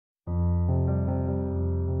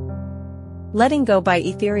Letting Go by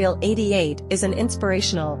Ethereal 88 is an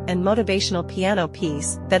inspirational and motivational piano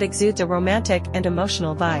piece that exudes a romantic and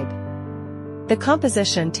emotional vibe. The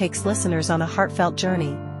composition takes listeners on a heartfelt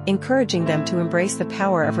journey, encouraging them to embrace the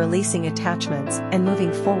power of releasing attachments and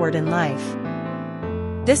moving forward in life.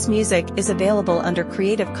 This music is available under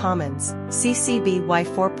Creative Commons, CC BY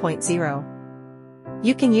 4.0.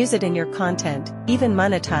 You can use it in your content, even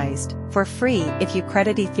monetized, for free if you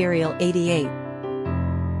credit Ethereal 88.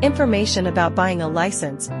 Information about buying a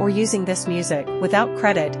license or using this music without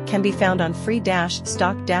credit can be found on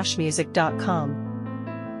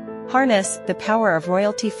free-stock-music.com. Harness the power of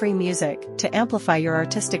royalty-free music to amplify your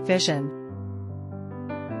artistic vision.